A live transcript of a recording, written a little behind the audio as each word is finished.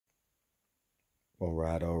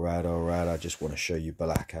Alright, I just want to show you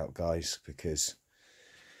Blackout, guys, because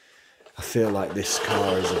I feel like this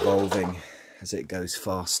car is evolving as it goes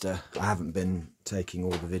faster. I haven't been taking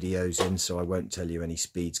all the videos in, so I won't tell you any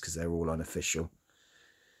speeds because they're all unofficial.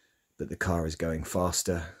 But the car is going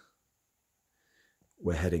faster.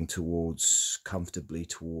 We're heading comfortably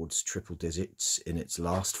towards triple digits in its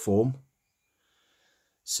last form.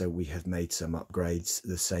 So we have made some upgrades,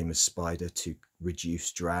 the same as Spider, to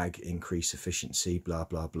reduce drag, increase efficiency, blah,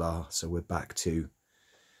 blah, blah. So we're back to,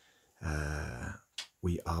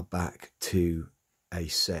 a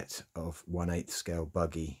set of 1/8 scale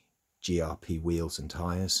buggy GRP wheels and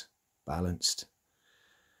tyres, balanced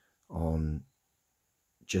on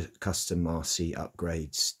just custom RC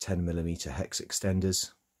upgrades, 10mm hex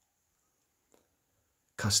extenders,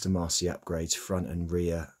 custom RC upgrades, front and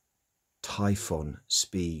rear Typhon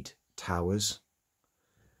speed towers,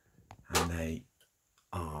 and they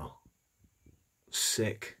are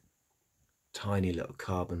sick, tiny little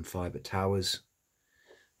carbon fibre towers.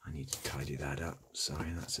 I need to tidy that up,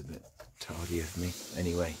 sorry, that's a bit tardy of me.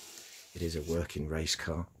 Anyway, it is a working race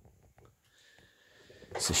car.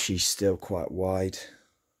 So she's still quite wide.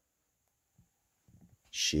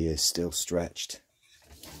 She is still stretched.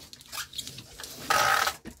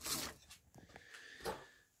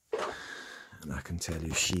 And I can tell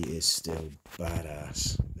you she is still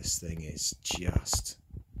badass. This thing is just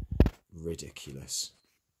ridiculous.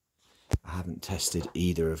 I haven't tested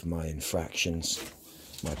either of my infractions,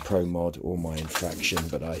 my Pro Mod or my infraction,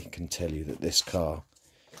 but I can tell you that this car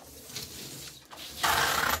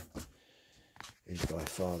is by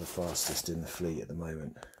far the fastest in the fleet at the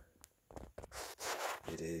moment.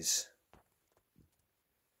 It is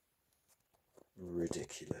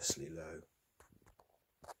ridiculously low.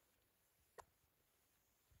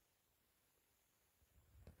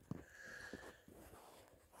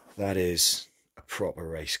 That is a proper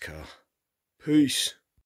race car. Peace.